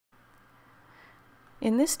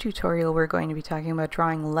In this tutorial, we're going to be talking about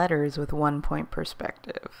drawing letters with one-point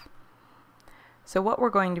perspective. So what we're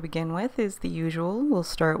going to begin with is the usual. We'll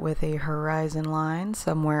start with a horizon line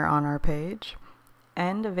somewhere on our page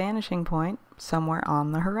and a vanishing point somewhere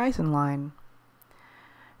on the horizon line.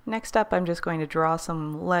 Next up, I'm just going to draw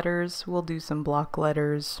some letters. We'll do some block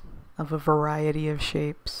letters of a variety of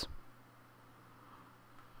shapes.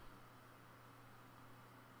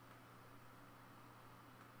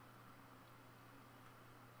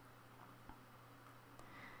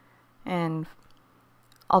 And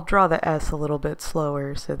I'll draw the S a little bit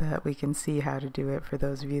slower so that we can see how to do it for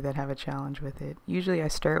those of you that have a challenge with it. Usually I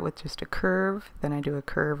start with just a curve, then I do a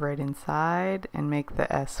curve right inside and make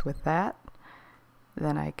the S with that.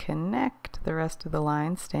 Then I connect the rest of the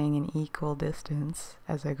line, staying in equal distance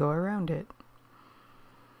as I go around it.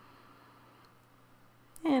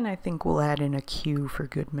 And I think we'll add in a Q for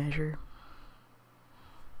good measure.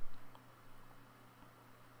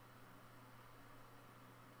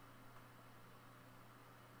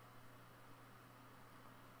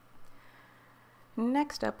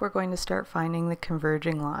 Next up, we're going to start finding the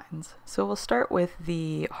converging lines. So we'll start with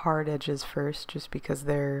the hard edges first, just because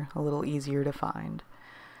they're a little easier to find.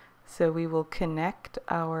 So we will connect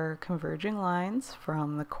our converging lines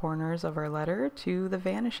from the corners of our letter to the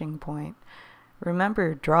vanishing point.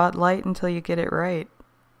 Remember, draw it light until you get it right.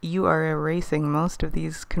 You are erasing most of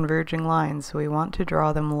these converging lines, so we want to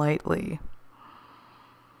draw them lightly.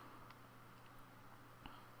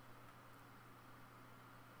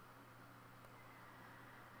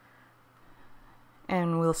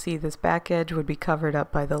 And we'll see this back edge would be covered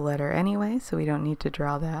up by the letter anyway, so we don't need to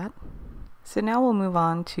draw that. So now we'll move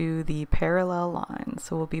on to the parallel lines.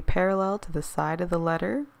 So we'll be parallel to the side of the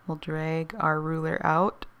letter. We'll drag our ruler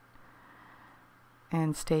out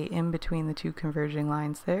and stay in between the two converging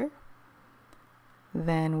lines there.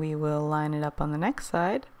 Then we will line it up on the next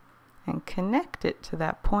side and connect it to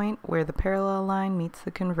that point where the parallel line meets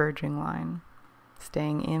the converging line,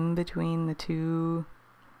 staying in between the two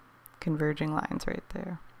converging lines right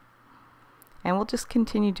there. And we'll just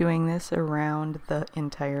continue doing this around the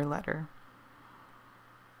entire letter.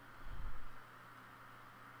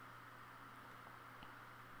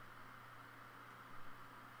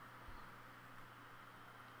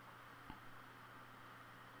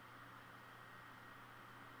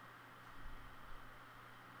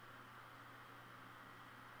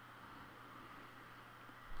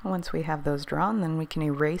 Once we have those drawn, then we can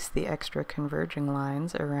erase the extra converging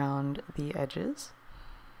lines around the edges.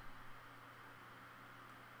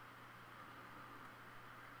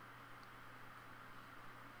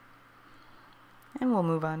 And we'll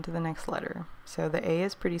move on to the next letter. So the A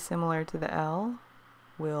is pretty similar to the L.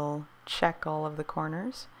 We'll check all of the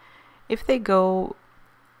corners. If they go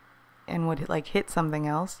and would hit something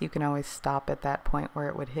else, you can always stop at that point where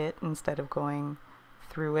it would hit instead of going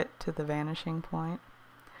through it to the vanishing point.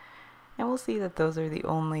 And we'll see that those are the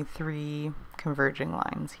only three converging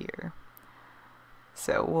lines here.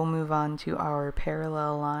 So we'll move on to our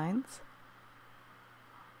parallel lines.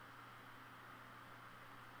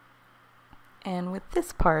 And with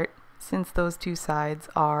this part, since those two sides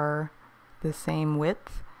are the same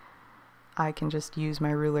width, I can just use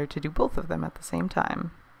my ruler to do both of them at the same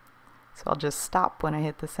time. So I'll just stop when I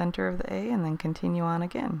hit the center of the A and then continue on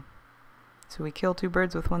again. So we kill two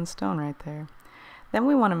birds with one stone right there. Then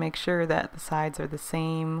we want to make sure that the sides are the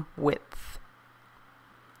same width.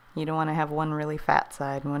 You don't want to have one really fat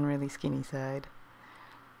side and one really skinny side.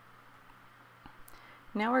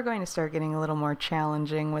 Now we're going to start getting a little more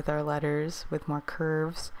challenging with our letters, with more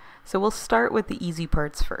curves. So we'll start with the easy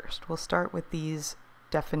parts first. We'll start with these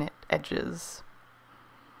definite edges.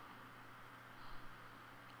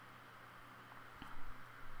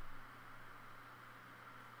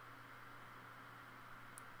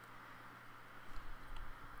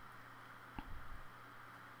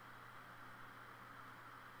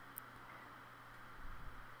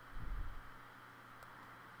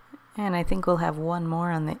 And I think we'll have one more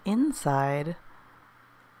on the inside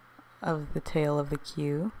of the tail of the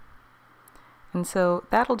Q. And so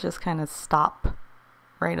that'll just kind of stop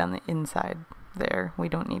right on the inside there. We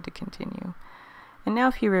don't need to continue. And now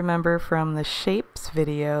if you remember from the shapes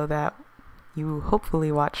video that you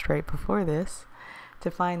hopefully watched right before this, to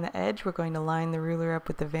find the edge, we're going to line the ruler up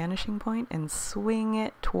with the vanishing point and swing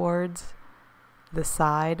it towards the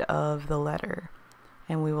side of the letter.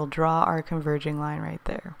 And we will draw our converging line right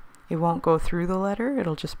there. It won't go through the letter,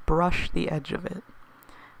 it'll just brush the edge of it.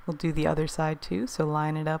 We'll do the other side too, so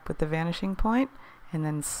line it up with the vanishing point and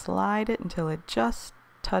then slide it until it just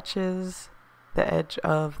touches the edge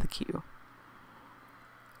of the Q.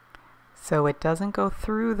 So it doesn't go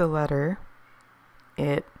through the letter,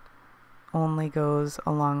 it only goes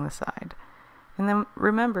along the side. And then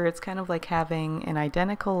remember, it's kind of like having an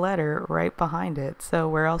identical letter right behind it, so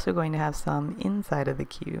we're also going to have some inside of the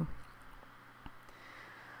Q.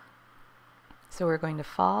 So we're going to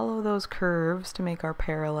follow those curves to make our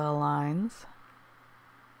parallel lines.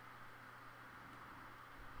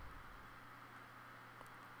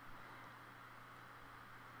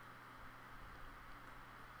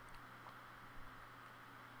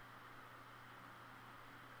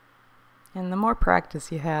 And the more practice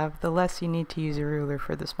you have, the less you need to use a ruler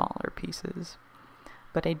for the smaller pieces.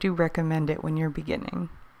 But I do recommend it when you're beginning.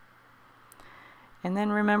 And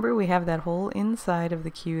then remember, we have that whole inside of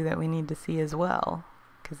the Q that we need to see as well,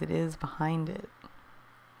 because it is behind it.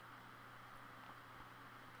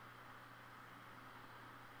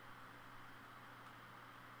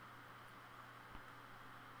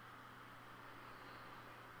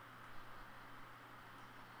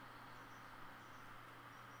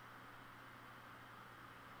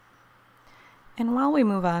 And while we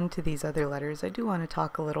move on to these other letters, I do want to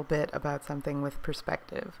talk a little bit about something with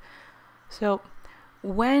perspective. So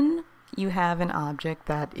when you have an object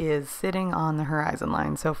that is sitting on the horizon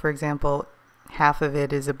line, so for example, half of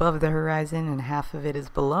it is above the horizon and half of it is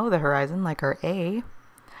below the horizon, like our A,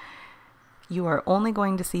 you are only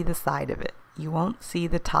going to see the side of it. You won't see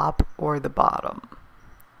the top or the bottom,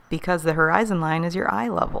 because the horizon line is your eye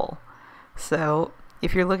level. So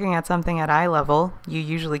if you're looking at something at eye level, you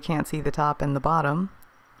usually can't see the top and the bottom,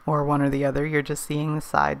 or one or the other. You're just seeing the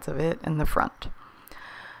sides of it and the front.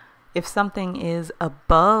 If something is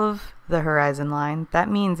above the horizon line, that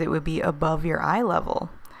means it would be above your eye level.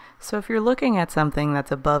 So if you're looking at something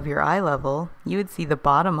that's above your eye level, you would see the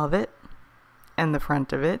bottom of it and the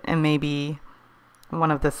front of it, and maybe one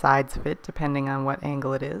of the sides of it, depending on what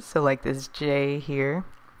angle it is. So like this J here,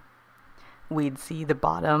 we'd see the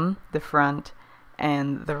bottom, the front,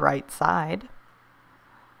 and the right side.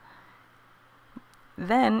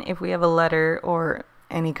 Then if we have a letter or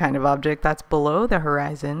any kind of object that's below the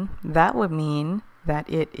horizon, that would mean that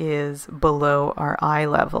it is below our eye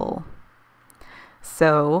level.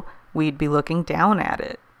 So we'd be looking down at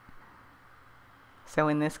it. So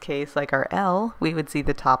in this case, like our L, we would see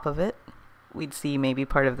the top of it, we'd see maybe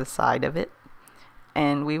part of the side of it,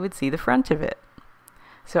 and we would see the front of it.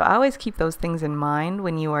 So I always keep those things in mind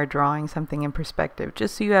when you are drawing something in perspective,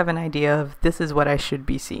 just so you have an idea of this is what I should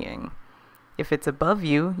be seeing. If it's above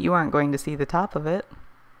you, you aren't going to see the top of it.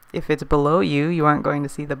 If it's below you, you aren't going to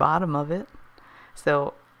see the bottom of it.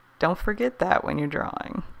 So don't forget that when you're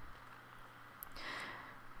drawing.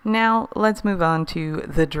 Now let's move on to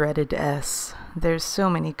the dreaded S. There's so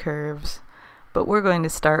many curves, but we're going to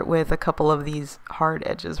start with a couple of these hard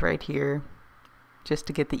edges right here, just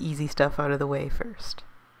to get the easy stuff out of the way first.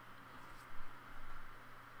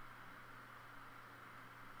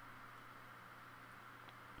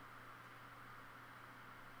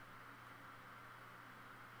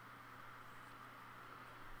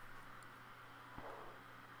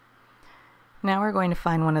 Now we're going to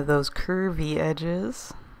find one of those curvy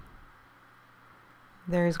edges.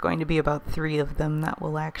 There's going to be about 3 of them that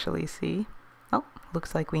we'll actually see. Oh,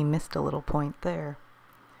 looks like we missed a little point there.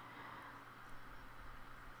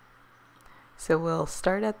 So we'll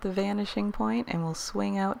start at the vanishing point and we'll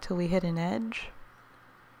swing out till we hit an edge.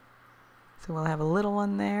 So we'll have a little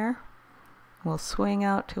one there. We'll swing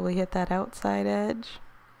out till we hit that outside edge.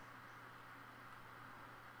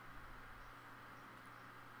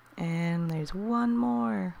 And there's one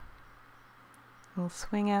more. We'll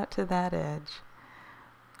swing out to that edge.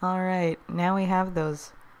 Alright, now we have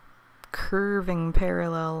those curving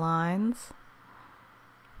parallel lines.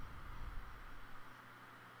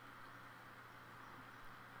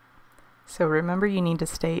 So remember, you need to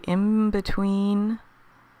stay in between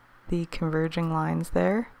the converging lines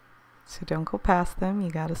there. So don't go past them,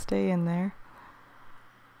 you gotta stay in there.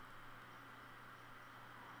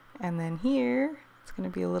 And then here, it's going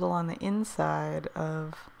to be a little on the inside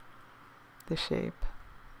of the shape.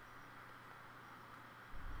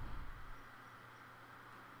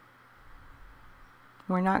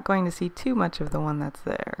 We're not going to see too much of the one that's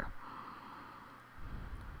there.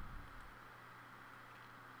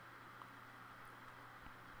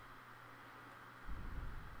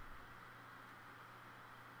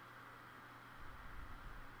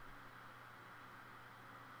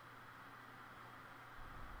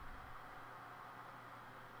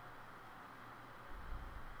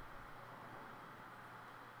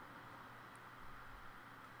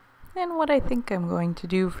 And what I think I'm going to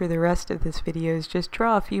do for the rest of this video is just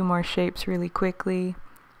draw a few more shapes really quickly.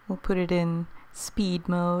 We'll put it in speed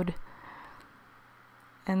mode.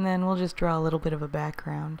 And then we'll just draw a little bit of a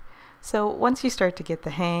background. So once you start to get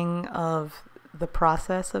the hang of the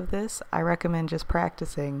process of this, I recommend just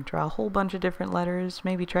practicing. Draw a whole bunch of different letters,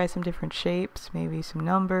 maybe try some different shapes, maybe some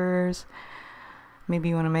numbers. Maybe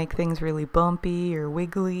you want to make things really bumpy or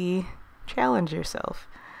wiggly. Challenge yourself.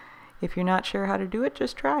 If you're not sure how to do it,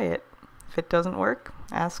 just try it. If it doesn't work,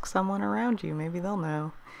 ask someone around you. Maybe they'll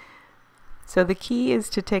know. So the key is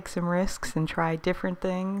to take some risks and try different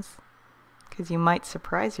things, because you might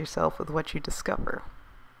surprise yourself with what you discover.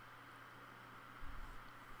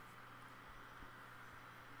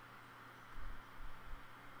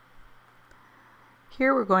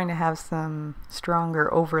 Here we're going to have some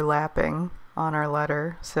stronger overlapping on our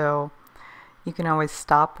letter, so you can always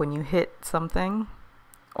stop when you hit something,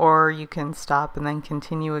 or you can stop and then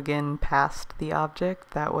continue again past the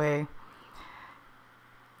object. That way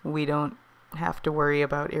we don't have to worry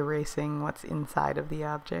about erasing what's inside of the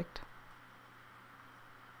object.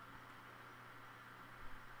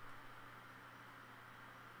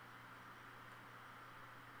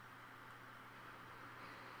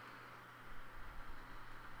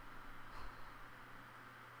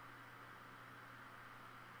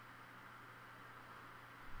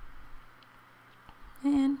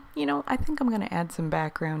 And, you know, I think I'm going to add some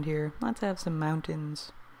background here. Let's have some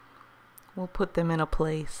mountains. We'll put them in a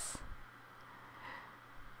place.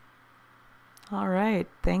 Alright,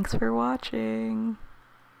 thanks for watching.